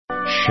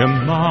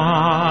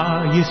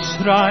Shema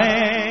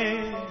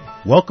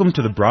Yisrael. Welcome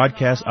to the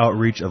broadcast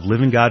outreach of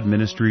Living God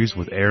Ministries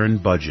with Aaron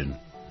Budgen.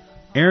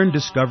 Aaron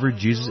discovered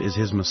Jesus is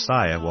his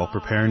Messiah while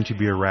preparing to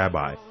be a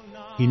rabbi.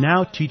 He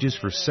now teaches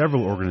for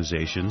several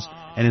organizations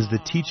and is the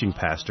teaching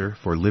pastor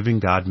for Living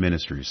God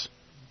Ministries.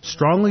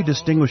 Strongly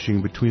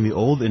distinguishing between the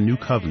Old and New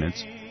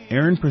Covenants,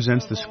 Aaron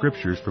presents the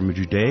Scriptures from a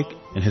Judaic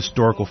and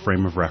historical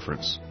frame of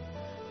reference.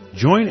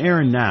 Join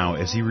Aaron now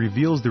as he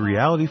reveals the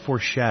reality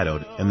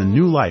foreshadowed and the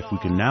new life we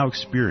can now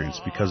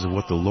experience because of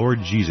what the Lord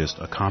Jesus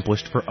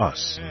accomplished for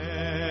us.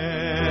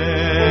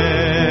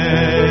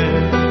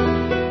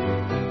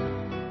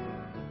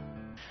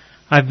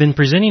 I've been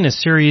presenting a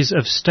series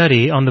of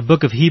study on the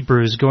book of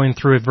Hebrews, going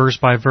through it verse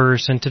by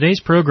verse, and today's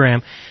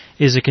program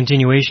is a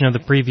continuation of the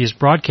previous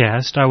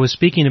broadcast. I was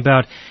speaking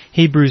about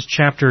Hebrews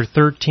chapter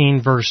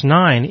 13, verse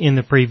 9 in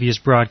the previous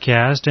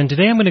broadcast, and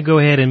today I'm going to go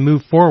ahead and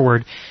move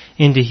forward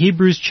into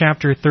Hebrews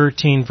chapter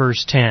 13,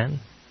 verse 10.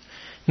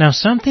 Now,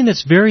 something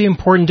that's very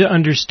important to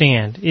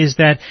understand is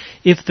that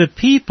if the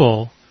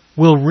people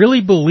will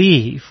really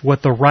believe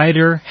what the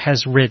writer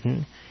has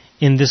written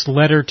in this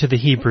letter to the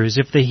Hebrews,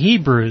 if the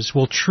Hebrews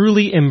will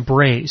truly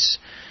embrace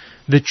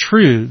the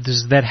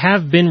truths that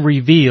have been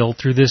revealed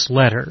through this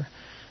letter,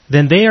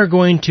 then they are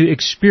going to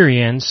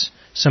experience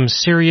some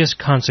serious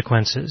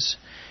consequences,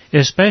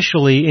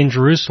 especially in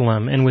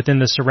Jerusalem and within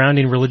the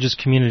surrounding religious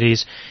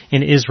communities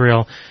in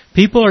Israel.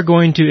 People are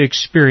going to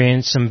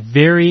experience some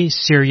very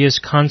serious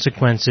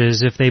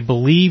consequences if they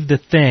believe the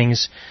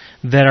things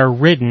that are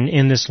written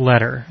in this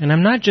letter. And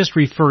I'm not just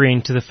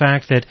referring to the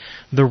fact that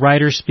the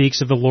writer speaks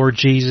of the Lord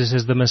Jesus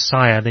as the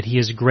Messiah, that He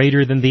is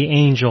greater than the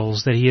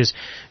angels, that He is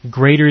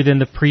greater than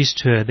the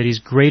priesthood, that He's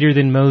greater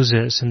than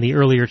Moses in the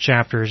earlier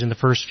chapters, in the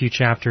first few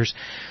chapters.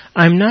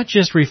 I'm not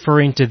just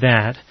referring to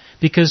that,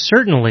 because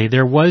certainly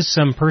there was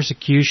some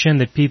persecution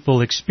that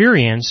people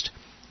experienced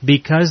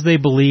because they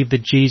believed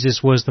that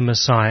Jesus was the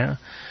Messiah.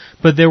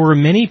 But there were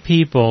many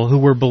people who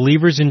were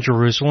believers in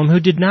Jerusalem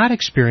who did not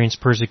experience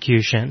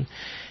persecution.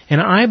 And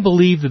I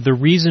believe that the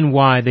reason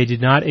why they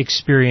did not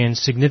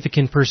experience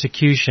significant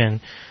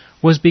persecution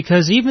was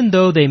because even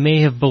though they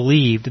may have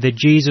believed that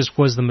Jesus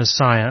was the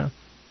Messiah,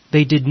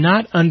 they did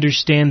not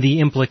understand the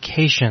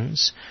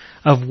implications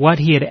of what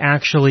He had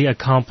actually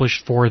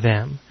accomplished for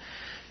them.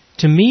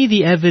 To me,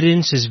 the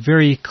evidence is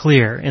very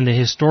clear in the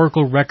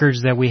historical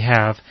records that we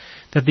have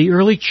that the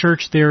early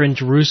church there in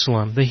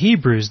Jerusalem, the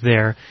Hebrews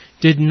there,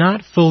 did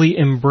not fully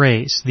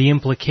embrace the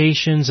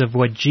implications of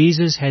what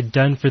Jesus had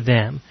done for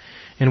them.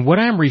 And what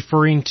I'm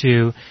referring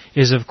to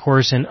is, of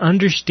course, an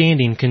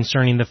understanding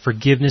concerning the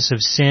forgiveness of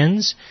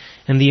sins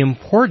and the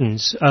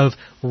importance of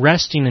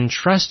resting and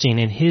trusting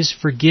in His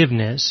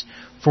forgiveness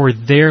for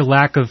their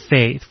lack of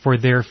faith, for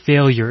their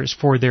failures,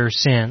 for their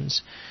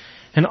sins.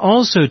 And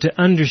also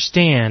to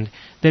understand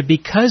that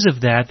because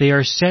of that, they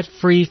are set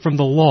free from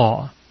the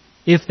law.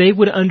 If they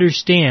would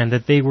understand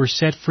that they were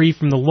set free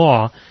from the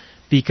law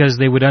because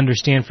they would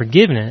understand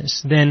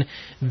forgiveness, then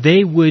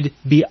they would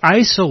be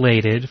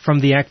isolated from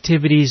the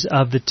activities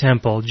of the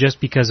temple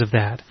just because of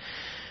that.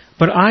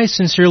 But I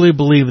sincerely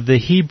believe that the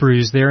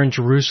Hebrews there in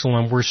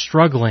Jerusalem were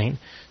struggling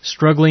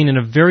in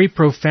a very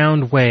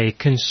profound way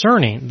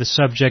concerning the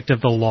subject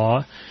of the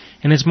law.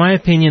 And it's my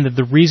opinion that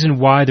the reason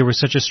why there was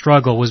such a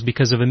struggle was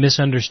because of a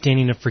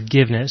misunderstanding of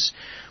forgiveness,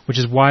 which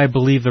is why I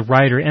believe the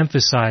writer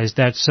emphasized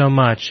that so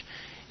much,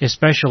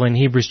 especially in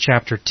Hebrews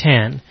chapter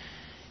 10.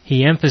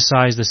 He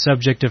emphasized the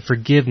subject of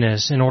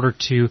forgiveness in order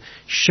to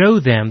show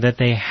them that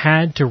they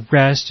had to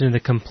rest in the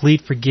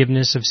complete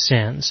forgiveness of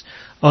sins.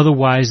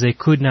 Otherwise, they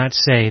could not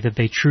say that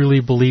they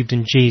truly believed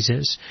in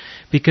Jesus,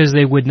 because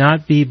they would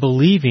not be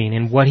believing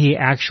in what He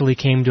actually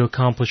came to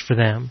accomplish for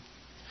them.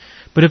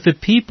 But if the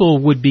people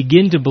would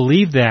begin to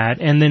believe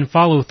that and then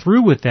follow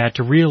through with that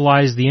to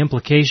realize the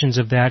implications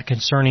of that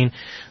concerning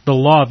the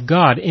law of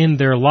God in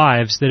their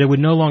lives, that it would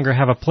no longer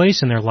have a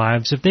place in their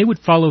lives, if they would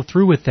follow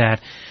through with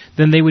that,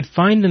 then they would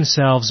find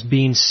themselves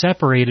being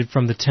separated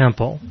from the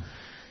temple.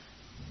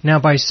 Now,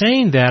 by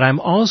saying that,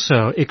 I'm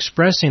also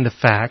expressing the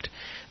fact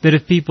that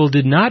if people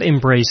did not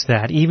embrace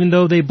that, even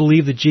though they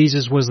believed that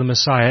Jesus was the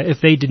Messiah,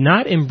 if they did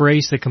not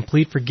embrace the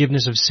complete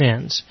forgiveness of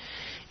sins,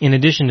 in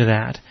addition to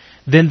that,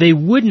 then they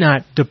would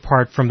not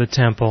depart from the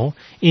temple.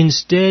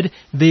 Instead,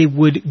 they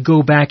would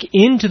go back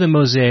into the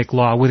Mosaic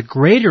law with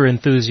greater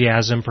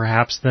enthusiasm,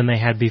 perhaps, than they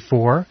had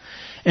before,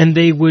 and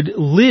they would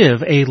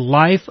live a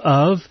life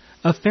of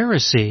a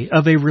Pharisee,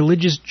 of a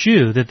religious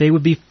Jew, that they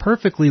would be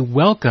perfectly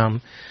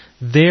welcome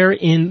there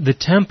in the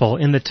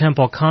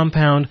temple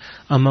compound,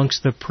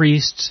 amongst the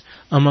priests,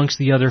 amongst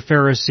the other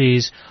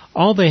Pharisees.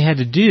 All they had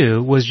to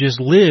do was just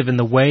live in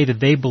the way that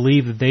they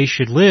believed that they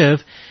should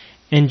live,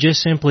 and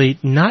just simply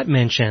not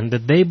mention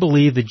that they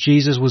believed that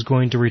Jesus was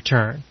going to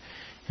return.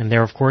 And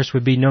there, of course,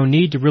 would be no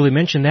need to really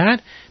mention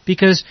that,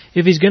 because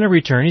if He's going to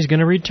return, He's going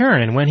to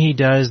return. And when He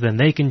does, then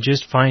they can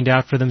just find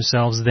out for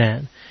themselves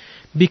then.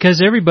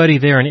 Because everybody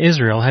there in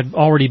Israel had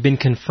already been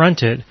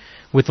confronted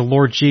with the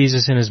Lord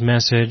Jesus and His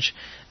message,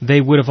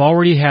 they would have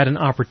already had an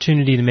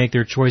opportunity to make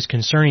their choice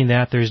concerning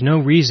that. There's no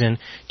reason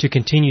to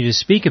continue to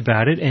speak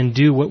about it and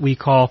do what we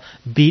call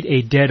beat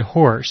a dead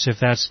horse, if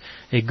that's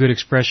a good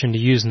expression to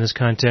use in this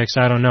context.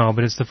 I don't know,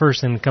 but it's the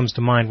first thing that comes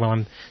to mind while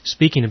I'm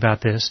speaking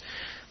about this.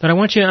 But I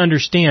want you to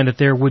understand that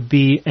there would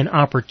be an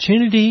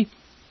opportunity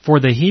for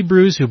the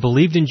Hebrews who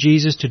believed in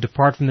Jesus to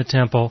depart from the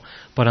temple,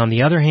 but on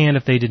the other hand,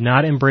 if they did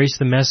not embrace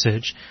the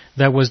message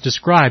that was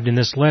described in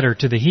this letter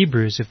to the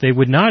Hebrews, if they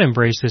would not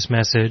embrace this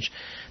message,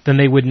 then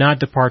they would not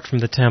depart from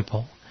the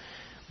temple.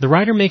 The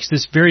writer makes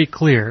this very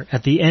clear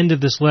at the end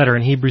of this letter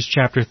in Hebrews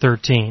chapter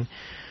 13.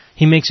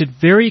 He makes it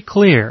very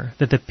clear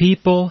that the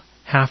people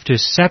have to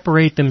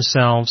separate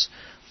themselves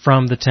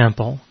from the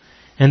temple,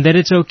 and that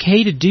it's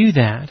okay to do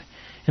that.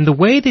 And the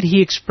way that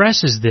he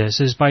expresses this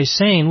is by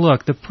saying,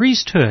 look, the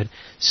priesthood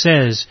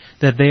says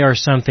that they are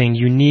something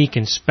unique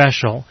and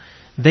special.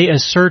 They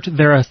assert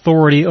their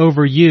authority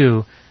over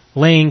you,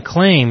 laying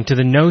claim to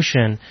the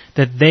notion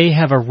that they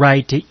have a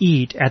right to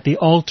eat at the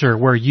altar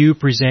where you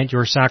present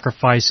your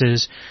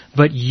sacrifices,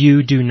 but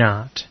you do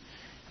not.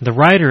 The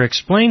writer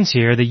explains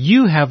here that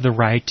you have the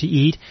right to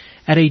eat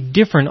at a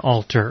different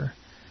altar.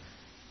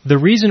 The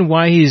reason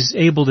why he's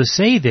able to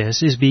say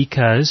this is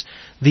because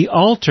the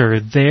altar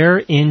there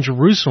in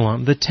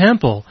Jerusalem, the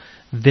temple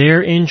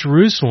there in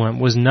Jerusalem,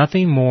 was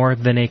nothing more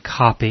than a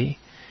copy.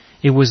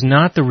 It was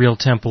not the real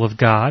temple of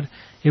God.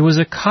 It was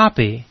a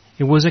copy.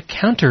 It was a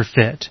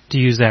counterfeit, to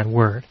use that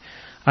word.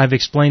 I've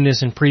explained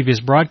this in previous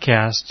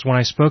broadcasts when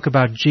I spoke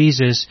about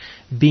Jesus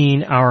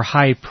being our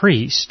high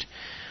priest.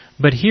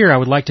 But here I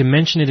would like to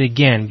mention it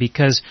again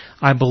because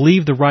I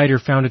believe the writer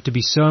found it to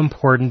be so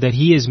important that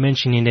he is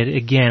mentioning it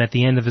again at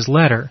the end of his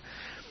letter.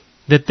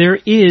 That there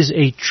is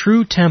a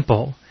true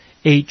temple,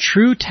 a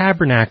true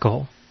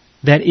tabernacle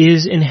that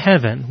is in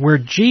heaven where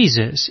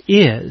Jesus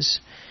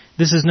is.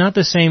 This is not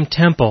the same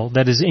temple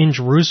that is in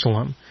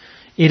Jerusalem.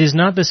 It is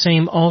not the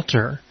same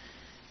altar.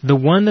 The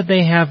one that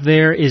they have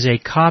there is a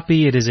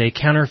copy, it is a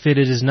counterfeit,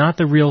 it is not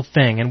the real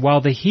thing. And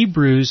while the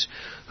Hebrews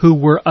who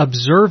were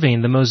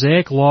observing the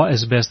Mosaic law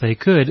as best they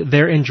could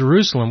there in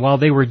Jerusalem, while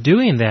they were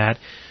doing that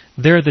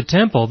there at the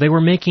temple, they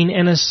were making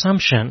an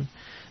assumption.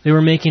 They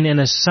were making an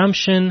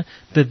assumption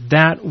that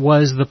that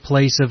was the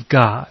place of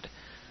God.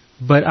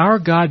 But our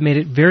God made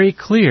it very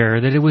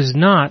clear that it was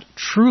not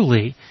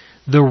truly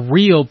the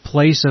real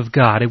place of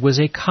God. It was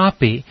a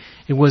copy.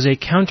 It was a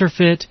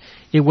counterfeit.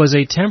 It was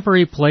a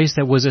temporary place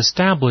that was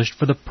established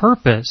for the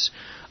purpose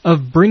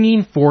of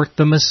bringing forth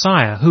the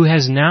Messiah, who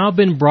has now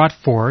been brought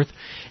forth,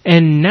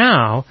 and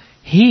now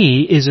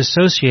He is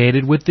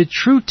associated with the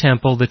true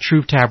temple, the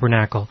true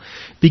tabernacle.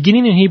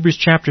 Beginning in Hebrews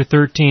chapter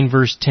 13,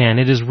 verse 10,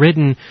 it is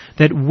written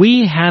that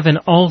we have an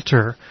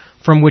altar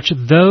from which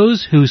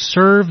those who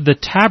serve the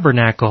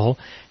tabernacle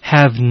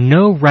have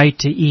no right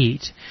to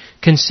eat.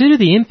 Consider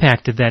the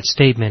impact of that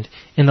statement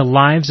in the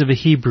lives of a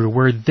Hebrew,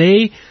 where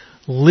they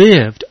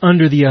lived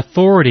under the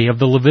authority of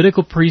the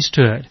Levitical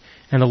priesthood.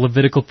 And the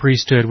Levitical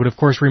priesthood would, of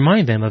course,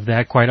 remind them of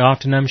that quite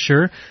often, I'm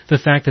sure. The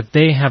fact that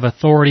they have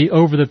authority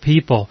over the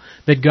people,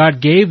 that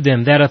God gave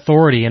them that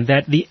authority, and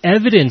that the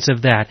evidence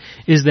of that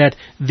is that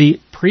the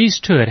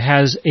priesthood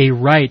has a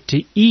right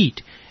to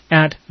eat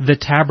at the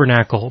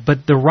tabernacle.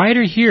 But the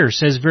writer here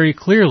says very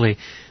clearly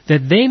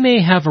that they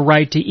may have a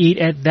right to eat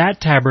at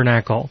that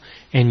tabernacle,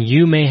 and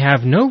you may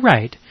have no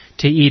right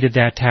to eat at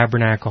that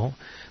tabernacle.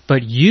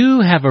 But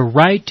you have a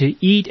right to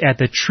eat at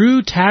the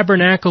true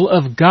tabernacle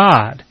of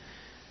God,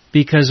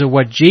 because of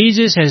what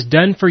Jesus has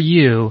done for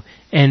you,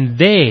 and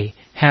they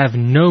have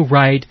no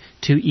right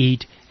to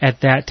eat at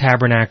that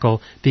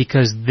tabernacle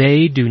because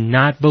they do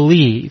not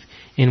believe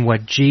in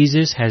what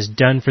Jesus has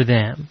done for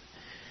them.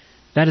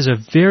 That is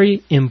a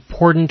very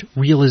important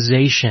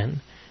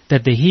realization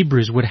that the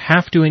Hebrews would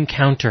have to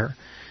encounter,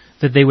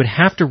 that they would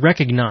have to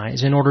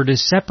recognize in order to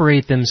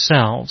separate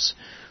themselves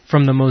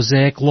from the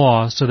Mosaic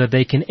law so that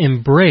they can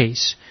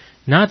embrace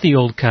not the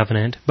Old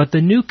Covenant, but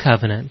the New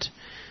Covenant.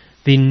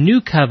 The New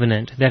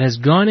Covenant that has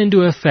gone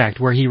into effect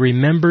where He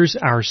remembers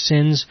our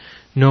sins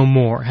no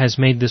more has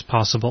made this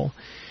possible.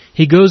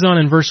 He goes on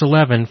in verse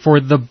 11, for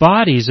the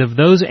bodies of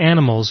those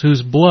animals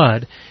whose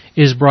blood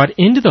is brought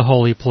into the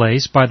holy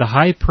place by the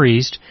high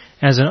priest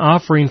as an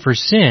offering for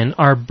sin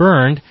are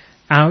burned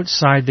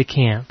outside the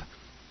camp.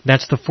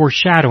 That's the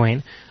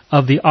foreshadowing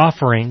of the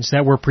offerings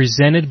that were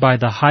presented by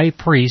the high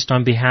priest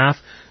on behalf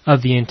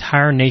of the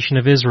entire nation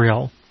of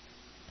Israel.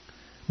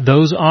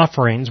 Those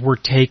offerings were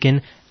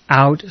taken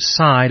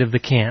outside of the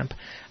camp,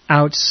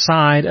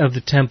 outside of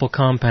the temple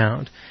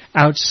compound,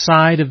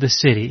 outside of the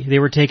city. They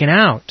were taken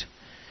out.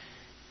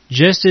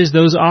 Just as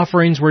those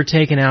offerings were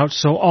taken out,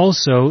 so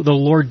also the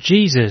Lord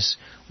Jesus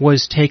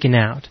was taken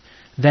out.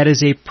 That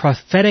is a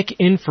prophetic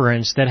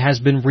inference that has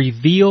been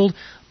revealed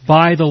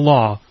by the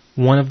law.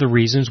 One of the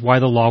reasons why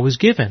the law was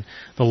given.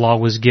 The law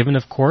was given,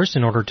 of course,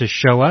 in order to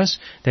show us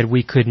that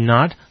we could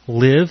not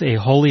live a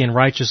holy and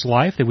righteous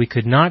life, that we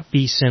could not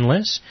be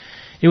sinless.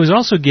 It was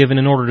also given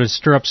in order to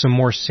stir up some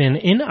more sin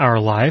in our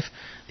life.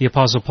 The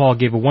Apostle Paul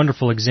gave a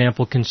wonderful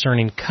example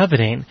concerning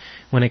coveting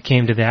when it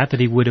came to that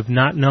he would have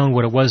not known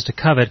what it was to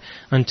covet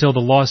until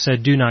the law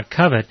said, do not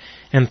covet.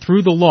 And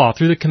through the law,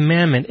 through the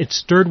commandment, it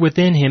stirred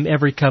within him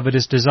every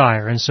covetous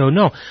desire. And so,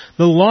 no,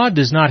 the law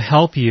does not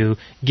help you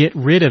get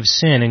rid of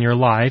sin in your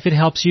life. It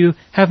helps you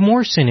have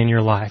more sin in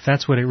your life.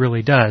 That's what it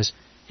really does.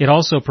 It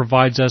also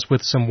provides us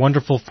with some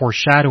wonderful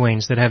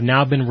foreshadowings that have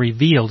now been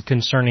revealed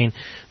concerning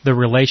the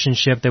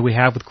relationship that we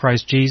have with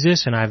Christ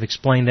Jesus, and I've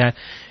explained that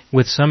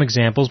with some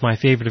examples. My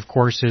favorite, of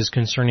course, is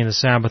concerning the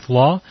Sabbath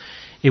law.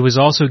 It was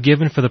also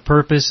given for the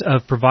purpose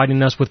of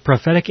providing us with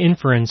prophetic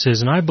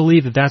inferences, and I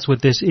believe that that's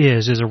what this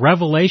is a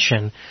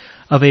revelation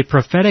of a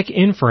prophetic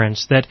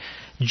inference that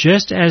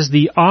just as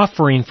the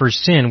offering for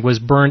sin was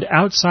burned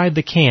outside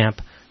the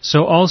camp,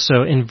 so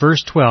also in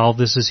verse 12,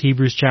 this is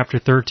Hebrews chapter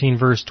 13,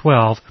 verse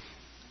 12,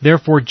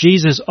 therefore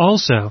Jesus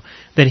also,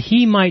 that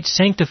he might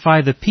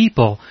sanctify the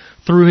people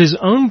through his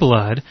own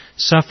blood,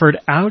 suffered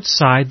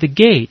outside the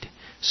gate.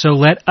 So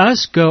let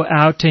us go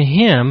out to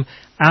him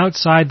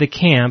outside the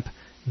camp,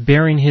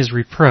 bearing his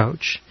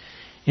reproach.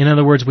 In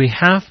other words, we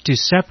have to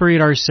separate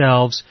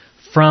ourselves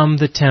from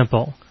the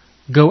temple.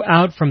 Go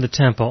out from the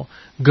temple.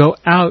 Go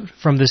out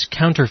from this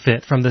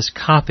counterfeit, from this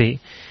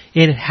copy.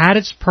 It had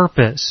its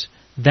purpose.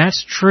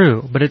 That's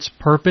true, but its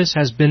purpose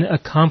has been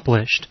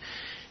accomplished.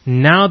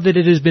 Now that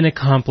it has been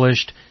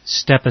accomplished,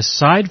 step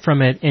aside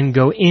from it and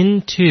go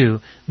into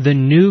the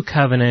new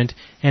covenant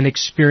and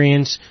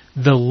experience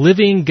the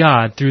living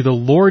God through the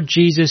Lord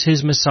Jesus,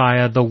 his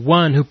Messiah, the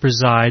one who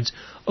presides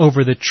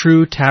over the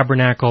true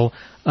tabernacle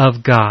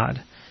of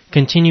God.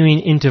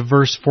 Continuing into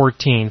verse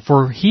 14,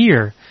 for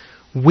here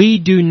we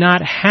do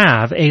not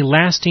have a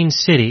lasting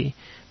city,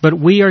 but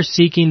we are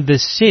seeking the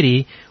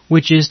city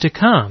which is to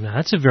come. Now,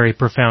 that's a very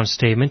profound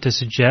statement to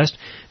suggest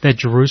that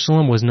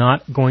Jerusalem was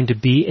not going to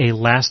be a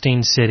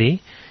lasting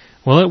city.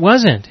 Well, it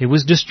wasn't. It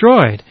was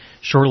destroyed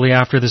shortly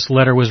after this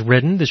letter was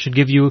written. This should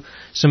give you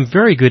some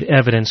very good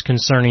evidence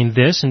concerning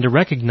this, and to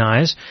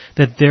recognize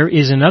that there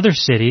is another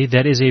city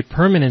that is a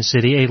permanent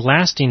city, a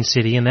lasting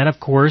city, and that, of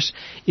course,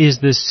 is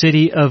the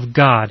city of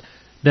God,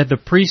 that the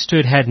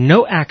priesthood had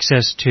no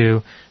access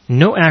to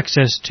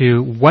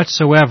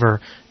whatsoever,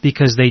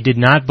 because they did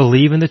not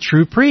believe in the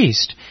true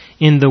priest,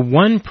 in the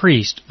one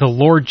priest, the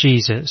Lord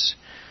Jesus.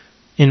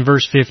 In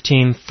verse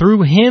 15,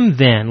 through him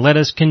then let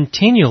us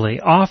continually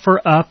offer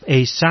up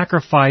a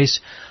sacrifice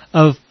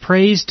of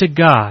praise to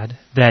God,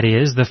 that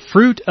is, the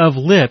fruit of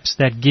lips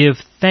that give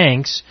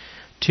thanks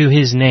to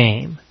his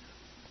name.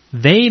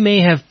 They may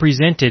have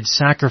presented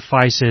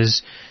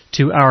sacrifices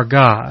to our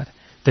God,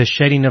 the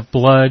shedding of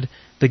blood,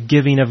 the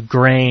giving of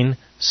grain,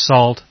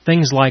 salt,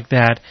 things like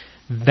that.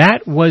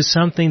 That was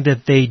something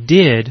that they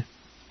did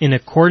in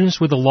accordance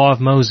with the law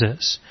of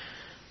Moses.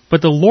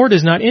 But the Lord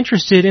is not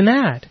interested in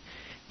that.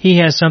 He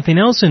has something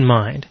else in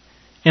mind.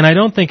 And I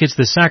don't think it's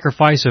the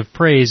sacrifice of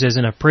praise as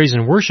in a praise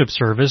and worship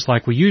service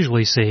like we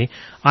usually see.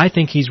 I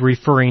think he's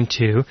referring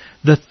to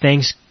the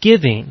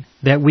thanksgiving,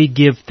 that we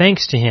give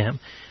thanks to him.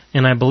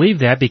 And I believe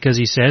that because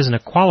he says in a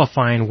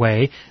qualifying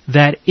way,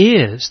 that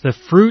is the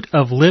fruit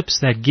of lips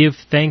that give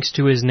thanks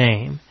to his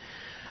name.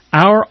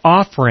 Our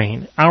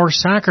offering, our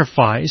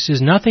sacrifice,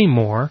 is nothing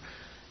more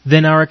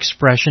than our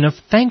expression of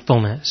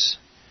thankfulness.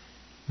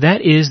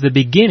 That is the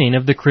beginning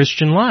of the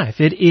Christian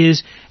life. It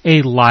is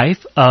a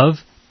life of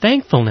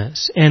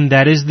thankfulness, and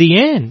that is the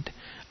end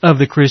of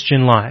the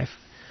Christian life.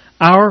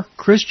 Our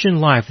Christian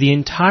life, the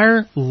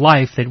entire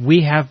life that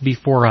we have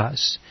before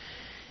us,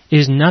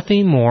 is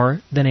nothing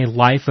more than a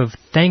life of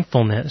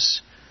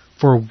thankfulness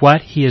for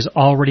what he has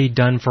already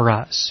done for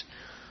us,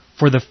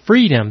 for the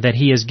freedom that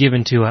he has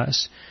given to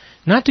us.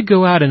 Not to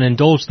go out and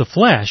indulge the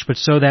flesh, but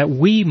so that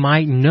we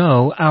might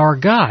know our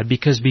God,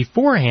 because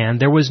beforehand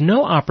there was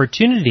no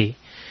opportunity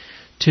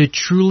to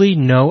truly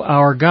know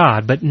our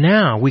God. But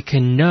now we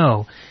can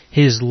know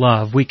his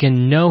love. We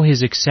can know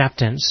his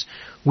acceptance.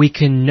 We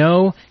can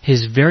know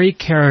his very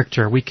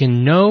character. We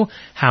can know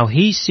how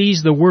he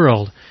sees the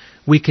world.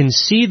 We can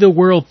see the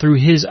world through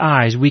his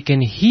eyes. We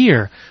can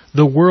hear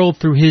the world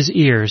through his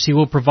ears. He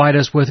will provide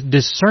us with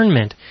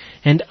discernment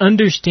and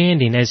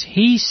understanding as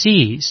he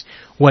sees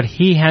what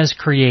he has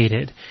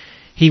created.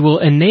 He will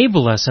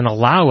enable us and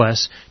allow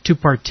us to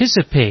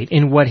participate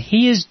in what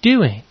he is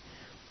doing.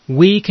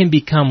 We can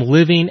become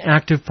living,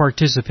 active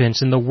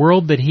participants in the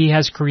world that he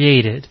has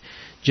created,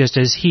 just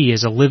as he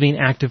is a living,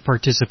 active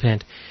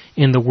participant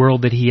in the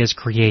world that he has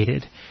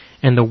created.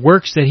 And the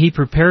works that he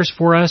prepares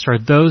for us are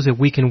those that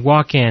we can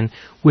walk in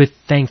with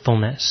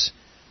thankfulness,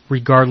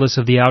 regardless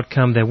of the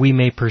outcome that we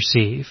may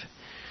perceive.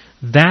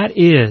 That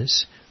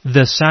is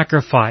the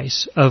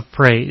sacrifice of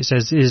praise,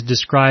 as is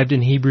described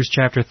in Hebrews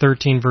chapter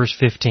 13, verse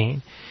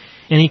 15.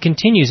 And he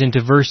continues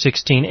into verse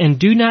 16, and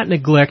do not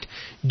neglect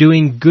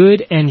doing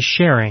good and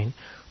sharing,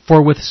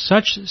 for with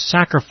such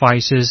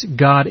sacrifices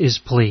God is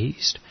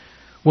pleased.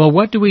 Well,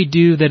 what do we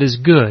do that is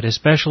good,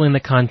 especially in the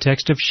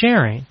context of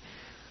sharing?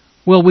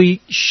 Well,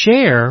 we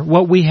share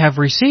what we have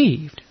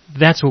received.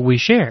 That's what we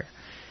share.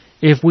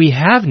 If we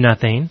have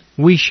nothing,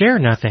 we share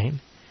nothing.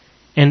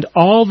 And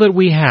all that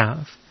we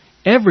have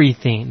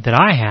Everything that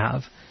I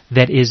have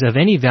that is of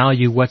any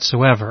value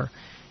whatsoever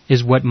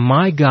is what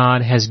my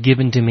God has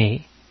given to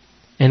me.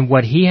 And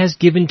what He has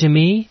given to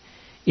me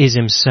is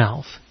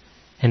Himself.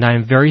 And I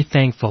am very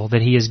thankful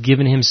that He has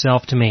given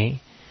Himself to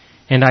me.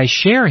 And I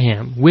share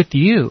Him with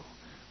you,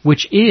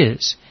 which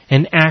is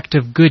an act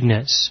of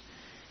goodness.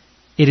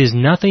 It is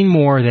nothing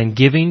more than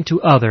giving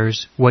to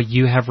others what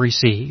you have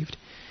received.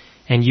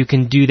 And you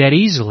can do that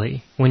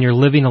easily when you're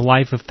living a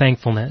life of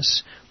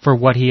thankfulness for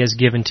what He has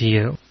given to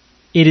you.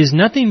 It is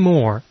nothing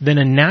more than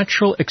a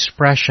natural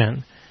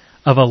expression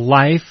of a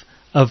life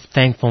of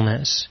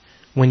thankfulness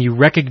when you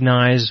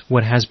recognize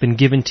what has been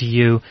given to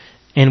you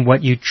and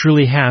what you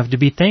truly have to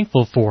be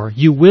thankful for.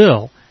 You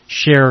will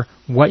share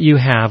what you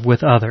have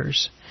with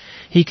others.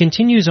 He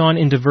continues on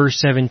into verse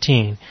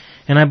 17,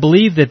 and I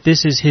believe that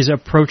this is his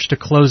approach to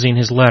closing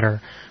his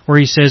letter, where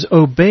he says,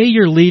 "Obey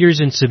your leaders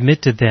and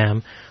submit to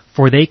them,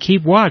 for they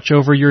keep watch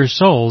over your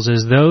souls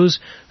as those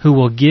who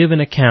will give an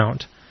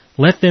account.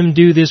 Let them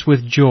do this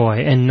with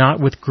joy and not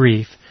with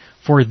grief,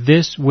 for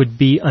this would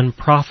be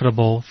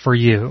unprofitable for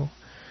you."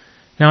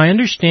 Now I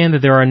understand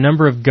that there are a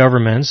number of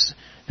governments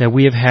that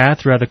we have had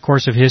throughout the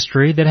course of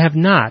history that have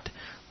not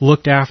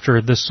looked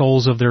after the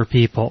souls of their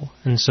people.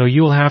 And so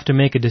you will have to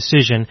make a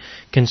decision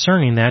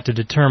concerning that to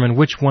determine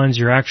which ones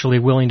you're actually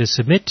willing to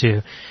submit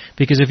to.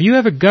 Because if you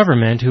have a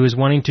government who is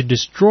wanting to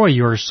destroy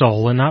your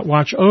soul and not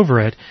watch over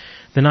it,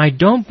 then I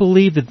don't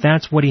believe that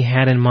that's what he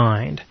had in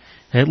mind.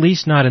 At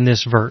least not in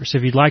this verse.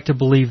 If you'd like to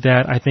believe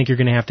that, I think you're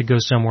going to have to go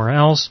somewhere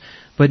else,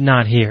 but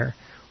not here.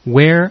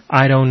 Where?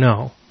 I don't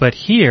know. But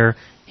here,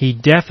 he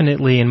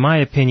definitely, in my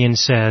opinion,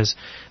 says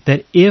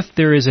that if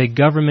there is a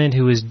government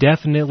who is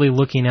definitely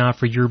looking out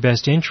for your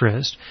best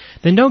interest,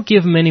 then don't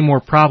give them any more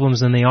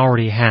problems than they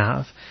already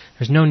have.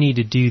 There's no need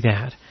to do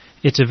that.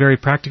 It's a very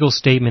practical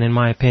statement, in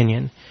my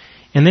opinion.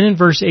 And then in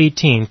verse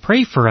 18,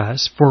 pray for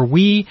us, for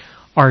we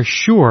are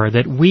sure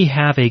that we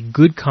have a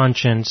good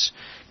conscience,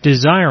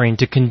 desiring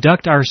to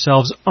conduct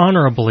ourselves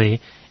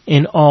honorably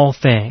in all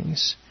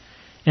things.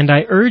 And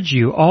I urge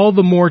you all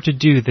the more to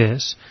do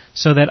this,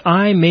 so that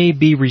I may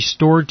be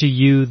restored to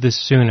you the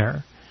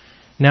sooner.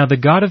 Now the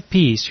God of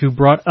peace, who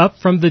brought up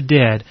from the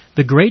dead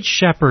the great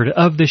shepherd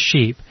of the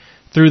sheep,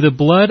 through the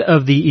blood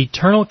of the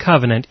eternal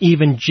covenant,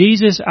 even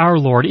Jesus our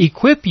Lord,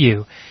 equip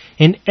you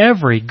in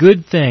every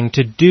good thing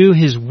to do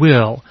His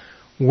will,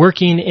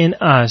 working in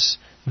us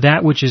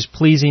that which is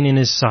pleasing in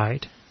His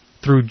sight.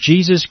 Through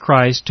Jesus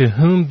Christ, to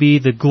whom be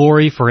the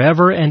glory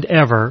forever and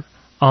ever.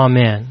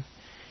 Amen.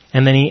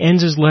 And then he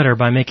ends his letter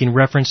by making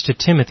reference to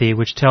Timothy,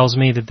 which tells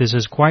me that this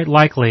is quite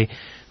likely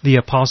the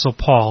Apostle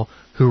Paul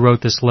who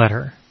wrote this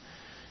letter.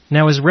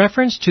 Now, as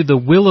reference to the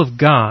will of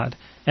God,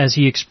 as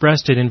he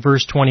expressed it in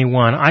verse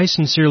 21, I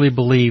sincerely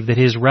believe that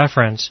his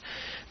reference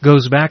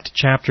goes back to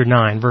chapter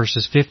 9,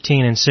 verses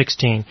 15 and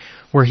 16,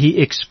 where he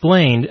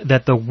explained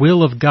that the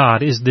will of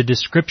God is the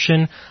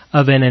description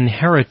of an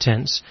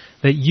inheritance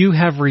that you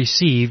have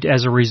received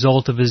as a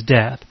result of His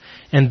death.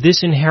 And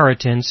this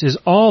inheritance is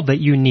all that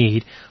you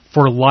need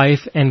for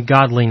life and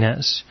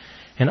godliness.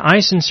 And I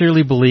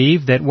sincerely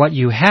believe that what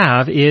you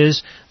have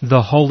is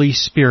the Holy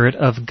Spirit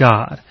of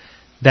God.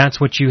 That's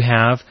what you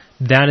have.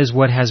 That is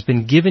what has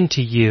been given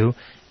to you,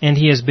 and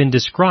He has been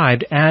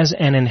described as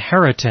an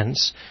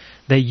inheritance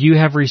that you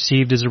have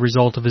received as a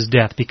result of His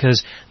death,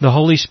 because the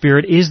Holy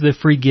Spirit is the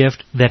free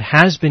gift that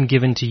has been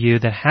given to you,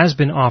 that has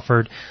been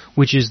offered,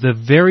 which is the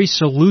very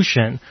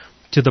solution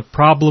to the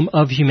problem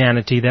of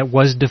humanity that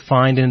was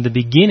defined in the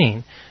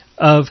beginning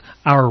of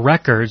our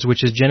records,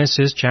 which is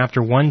Genesis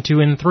chapter 1, 2,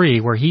 and 3,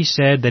 where He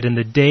said that in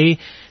the day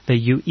that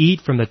you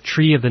eat from the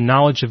tree of the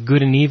knowledge of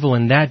good and evil,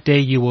 in that day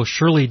you will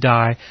surely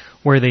die,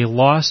 where they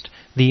lost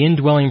the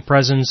indwelling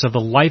presence of the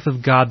life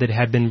of God that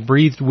had been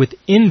breathed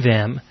within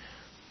them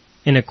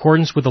in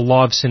accordance with the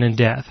law of sin and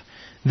death.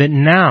 That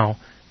now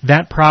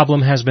that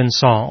problem has been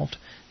solved.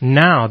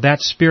 Now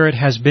that spirit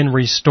has been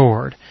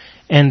restored.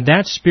 And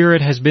that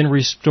spirit has been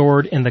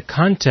restored in the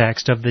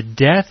context of the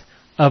death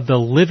of the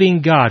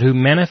living God who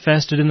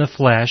manifested in the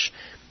flesh.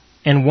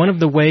 And one of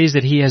the ways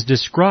that He has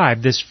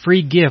described this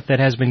free gift that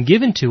has been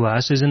given to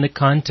us is in the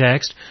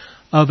context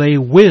of a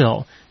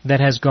will that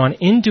has gone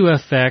into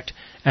effect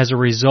as a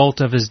result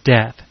of His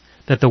death.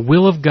 That the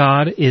will of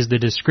God is the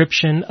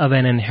description of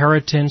an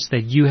inheritance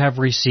that you have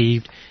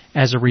received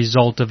as a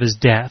result of His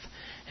death.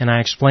 And I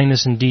explained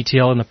this in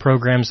detail in the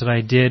programs that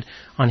I did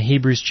on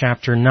Hebrews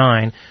chapter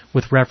 9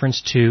 with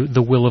reference to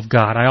the will of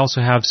God. I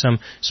also have some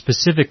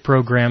specific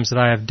programs that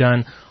I have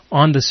done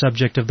on the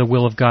subject of the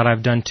will of God.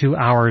 I've done 2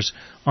 hours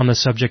on the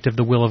subject of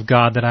the will of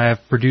God that I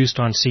have produced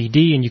on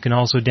CD, and you can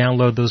also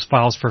download those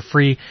files for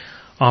free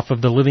off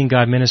of the Living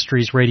God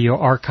Ministries radio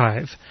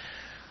archive.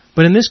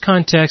 But in this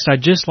context,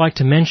 I'd just like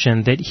to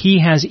mention that He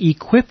has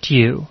equipped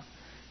you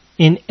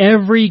in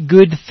every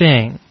good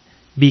thing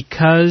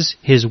because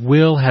His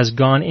will has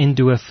gone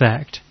into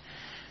effect,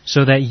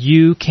 so that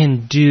you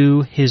can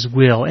do His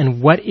will.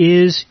 And what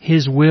is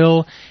His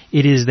will?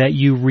 It is that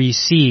you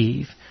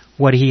receive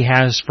what He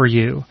has for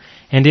you.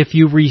 And if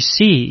you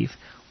receive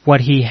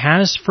what He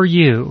has for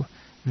you,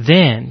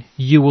 then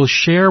you will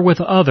share with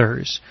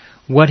others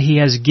what He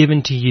has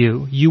given to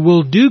you. You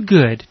will do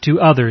good to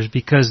others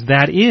because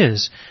that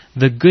is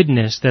the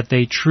goodness that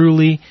they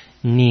truly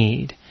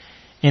need.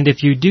 And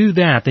if you do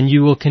that, then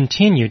you will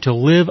continue to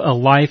live a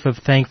life of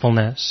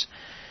thankfulness,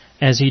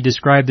 as he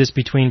described this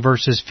between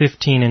verses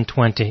 15 and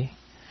 20.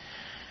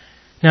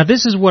 Now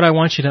this is what I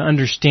want you to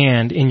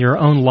understand in your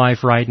own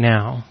life right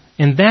now,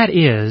 and that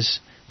is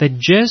that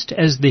just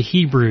as the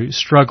Hebrews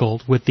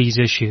struggled with these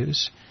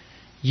issues,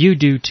 you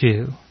do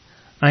too.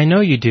 I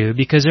know you do,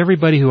 because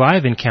everybody who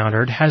I've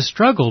encountered has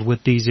struggled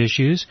with these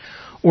issues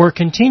or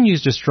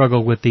continues to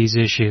struggle with these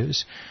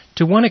issues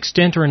to one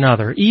extent or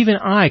another. Even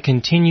I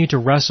continue to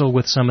wrestle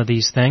with some of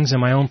these things in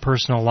my own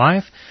personal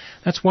life.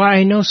 That's why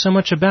I know so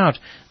much about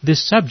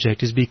this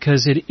subject, is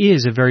because it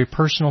is a very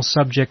personal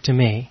subject to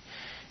me.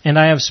 And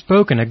I have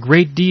spoken a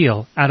great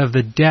deal out of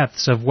the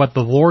depths of what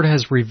the Lord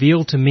has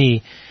revealed to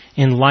me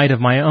in light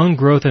of my own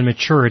growth and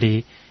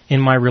maturity in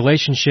my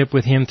relationship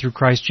with Him through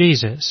Christ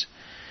Jesus.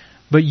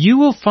 But you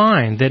will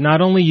find that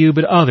not only you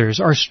but others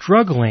are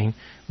struggling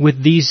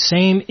with these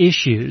same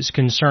issues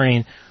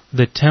concerning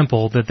the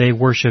temple that they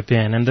worship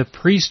in and the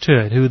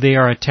priesthood who they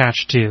are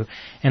attached to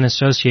and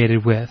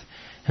associated with.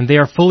 And they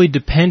are fully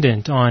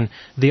dependent on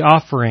the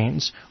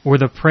offerings or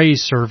the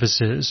praise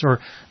services or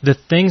the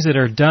things that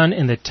are done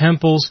in the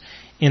temples,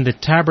 in the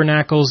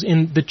tabernacles,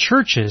 in the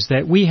churches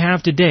that we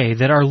have today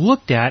that are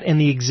looked at in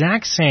the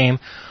exact same,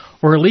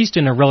 or at least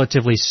in a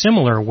relatively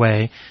similar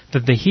way,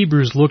 that the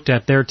Hebrews looked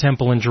at their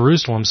temple in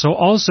Jerusalem. So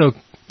also,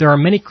 there are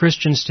many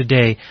Christians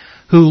today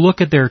who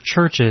look at their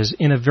churches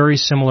in a very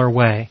similar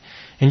way.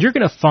 And you're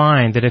going to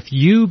find that if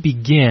you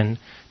begin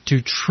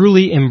to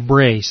truly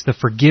embrace the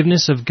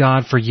forgiveness of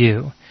God for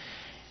you,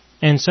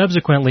 and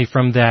subsequently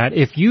from that,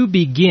 if you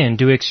begin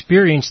to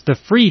experience the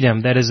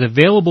freedom that is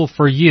available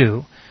for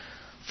you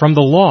from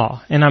the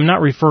law, and I'm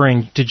not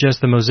referring to just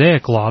the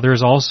Mosaic law,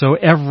 there's also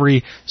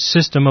every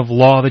system of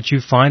law that you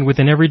find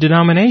within every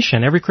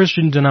denomination. Every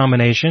Christian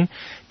denomination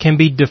can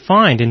be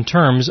defined in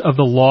terms of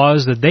the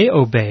laws that they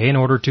obey in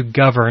order to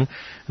govern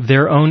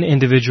their own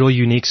individual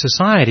unique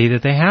society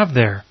that they have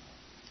there.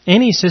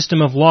 Any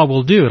system of law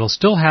will do. It'll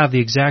still have the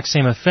exact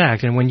same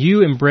effect. And when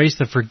you embrace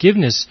the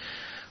forgiveness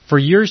for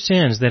your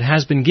sins that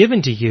has been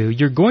given to you,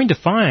 you're going to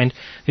find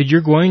that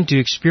you're going to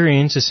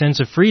experience a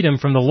sense of freedom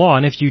from the law.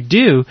 And if you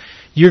do,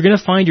 you're going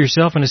to find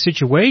yourself in a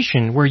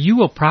situation where you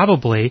will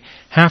probably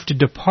have to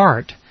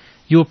depart.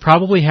 You will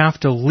probably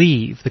have to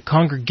leave the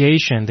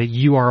congregation that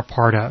you are a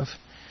part of.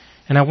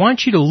 And I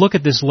want you to look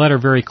at this letter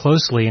very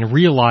closely and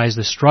realize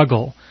the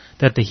struggle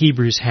that the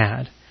Hebrews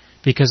had,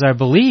 because I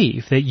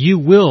believe that you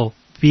will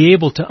be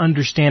able to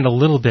understand a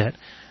little bit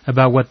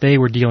about what they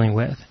were dealing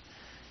with.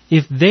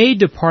 If they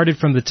departed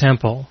from the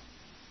temple,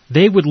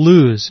 they would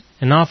lose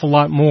an awful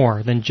lot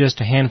more than just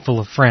a handful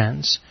of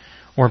friends,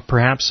 or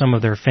perhaps some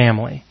of their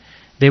family.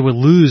 They would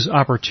lose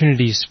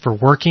opportunities for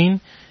working.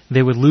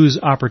 They would lose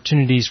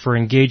opportunities for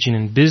engaging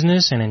in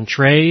business and in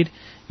trade.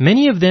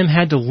 Many of them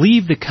had to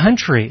leave the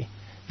country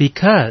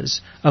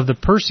because of the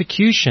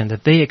persecution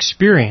that they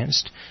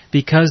experienced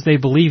because they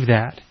believed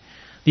that.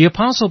 The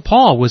Apostle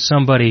Paul was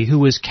somebody who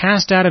was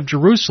cast out of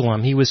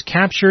Jerusalem. He was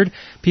captured.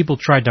 People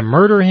tried to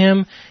murder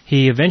him.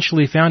 He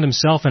eventually found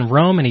himself in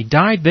Rome, and he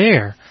died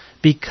there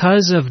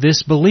because of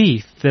this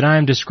belief that I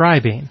am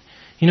describing.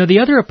 You know, the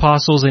other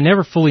apostles, they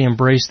never fully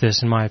embraced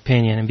this, in my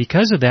opinion, and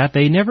because of that,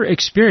 they never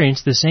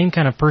experienced the same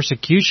kind of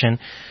persecution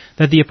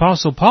that the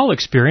Apostle Paul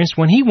experienced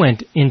when he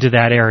went into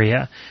that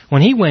area,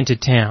 when he went to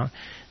town.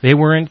 They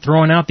weren't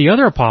throwing out the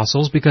other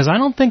apostles because I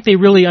don't think they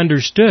really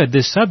understood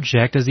this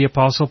subject as the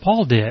Apostle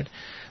Paul did.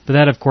 But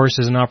that, of course,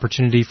 is an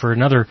opportunity for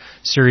another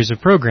series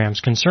of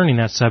programs concerning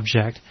that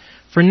subject.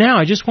 For now,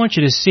 I just want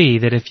you to see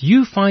that if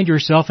you find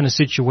yourself in a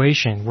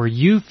situation where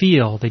you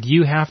feel that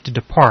you have to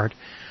depart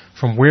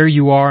from where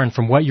you are and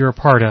from what you're a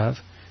part of,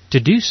 to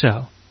do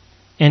so.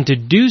 And to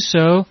do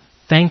so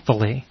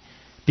thankfully.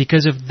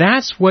 Because if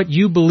that's what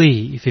you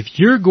believe, if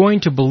you're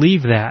going to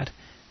believe that,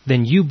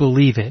 then you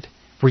believe it,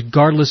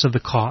 regardless of the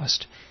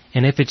cost.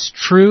 And if it's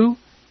true,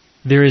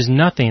 there is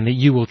nothing that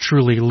you will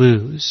truly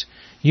lose.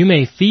 You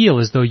may feel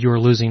as though you're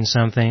losing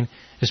something,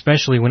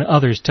 especially when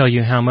others tell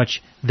you how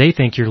much they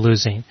think you're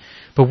losing.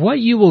 But what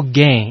you will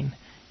gain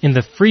in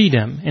the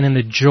freedom and in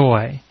the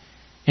joy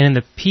and in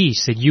the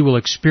peace that you will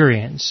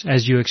experience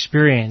as you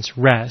experience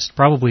rest,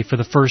 probably for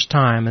the first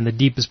time in the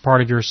deepest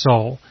part of your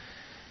soul,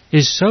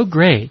 is so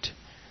great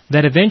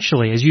that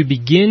eventually, as you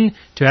begin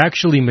to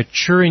actually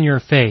mature in your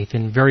faith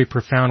in very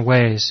profound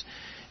ways,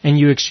 and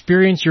you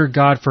experience your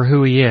God for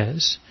who He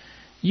is,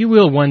 you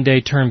will one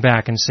day turn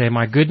back and say,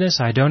 my goodness,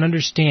 I don't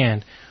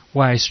understand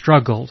why I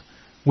struggled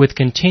with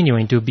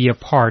continuing to be a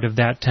part of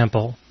that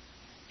temple.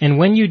 And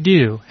when you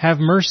do, have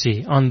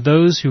mercy on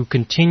those who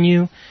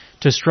continue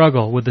to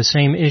struggle with the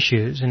same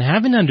issues, and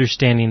have an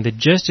understanding that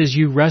just as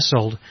you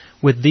wrestled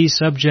with these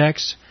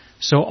subjects,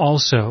 so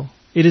also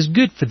it is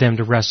good for them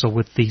to wrestle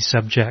with these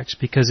subjects,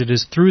 because it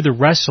is through the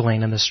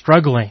wrestling and the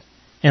struggling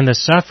and the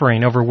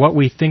suffering over what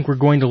we think we're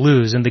going to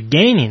lose and the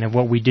gaining of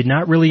what we did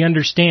not really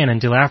understand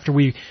until after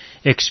we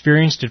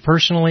experienced it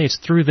personally, it's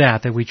through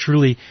that we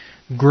truly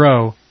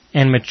grow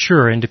and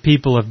mature into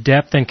people of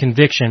depth and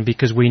conviction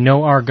because we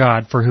know our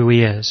God for who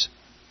He is.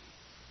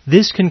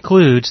 This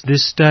concludes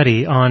this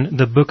study on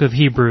the book of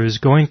Hebrews,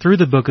 going through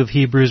the book of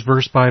Hebrews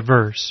verse by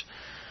verse.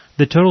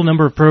 The total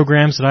number of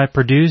programs that I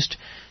produced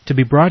to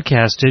be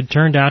broadcasted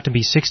turned out to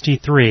be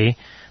 63.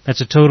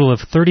 That's a total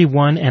of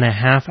 31 and a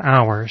half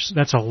hours.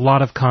 That's a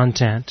lot of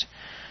content.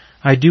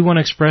 I do want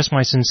to express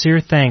my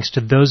sincere thanks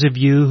to those of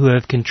you who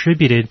have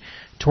contributed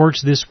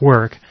towards this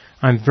work.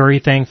 I'm very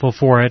thankful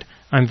for it.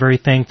 I'm very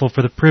thankful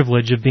for the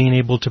privilege of being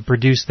able to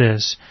produce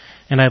this.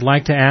 And I'd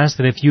like to ask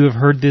that if you have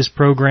heard this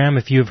program,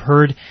 if you have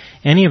heard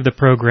any of the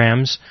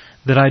programs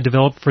that I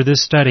developed for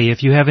this study,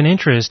 if you have an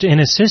interest in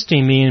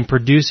assisting me in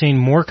producing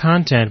more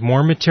content,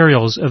 more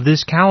materials of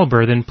this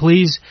caliber, then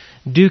please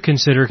do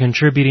consider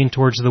contributing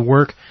towards the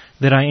work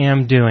that I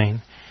am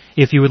doing.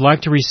 If you would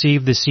like to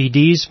receive the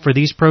CDs for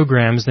these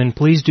programs, then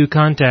please do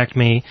contact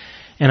me,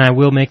 and I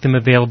will make them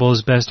available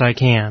as best I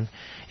can.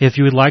 If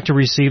you would like to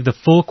receive the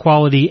full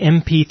quality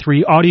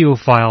MP3 audio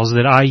files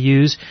that I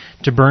use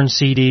to burn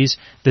CDs,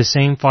 the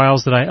same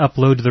files that I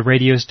upload to the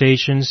radio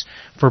stations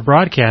for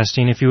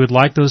broadcasting, if you would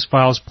like those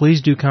files,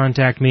 please do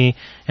contact me,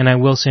 and I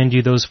will send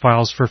you those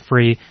files for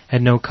free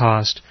at no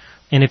cost.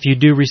 And if you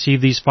do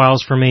receive these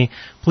files from me,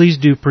 please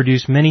do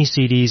produce many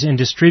CDs and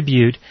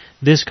distribute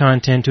this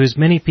content to as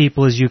many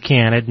people as you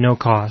can at no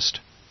cost.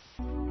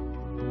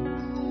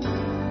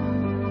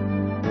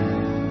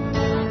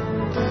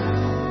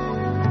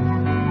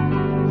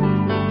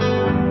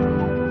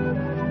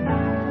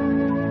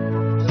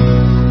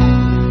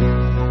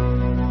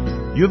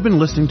 You have been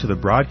listening to the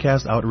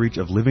broadcast outreach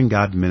of Living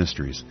God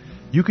Ministries.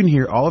 You can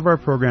hear all of our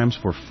programs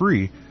for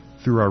free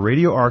through our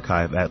radio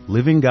archive at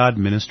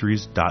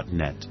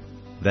livinggodministries.net.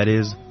 That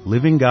is,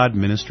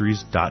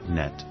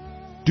 livinggodministries.net.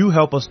 Do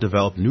help us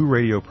develop new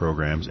radio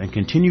programs and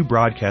continue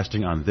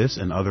broadcasting on this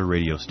and other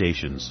radio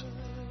stations.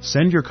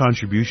 Send your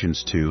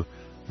contributions to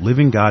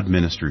Living God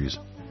Ministries,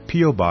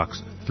 P.O.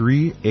 Box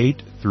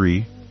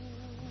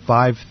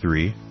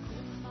 38353,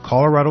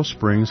 Colorado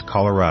Springs,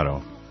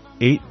 Colorado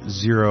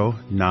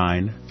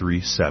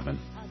 80937,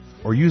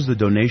 or use the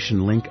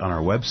donation link on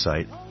our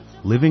website,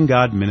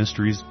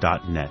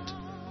 livinggodministries.net.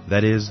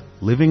 That is,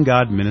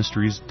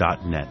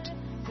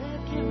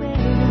 livinggodministries.net.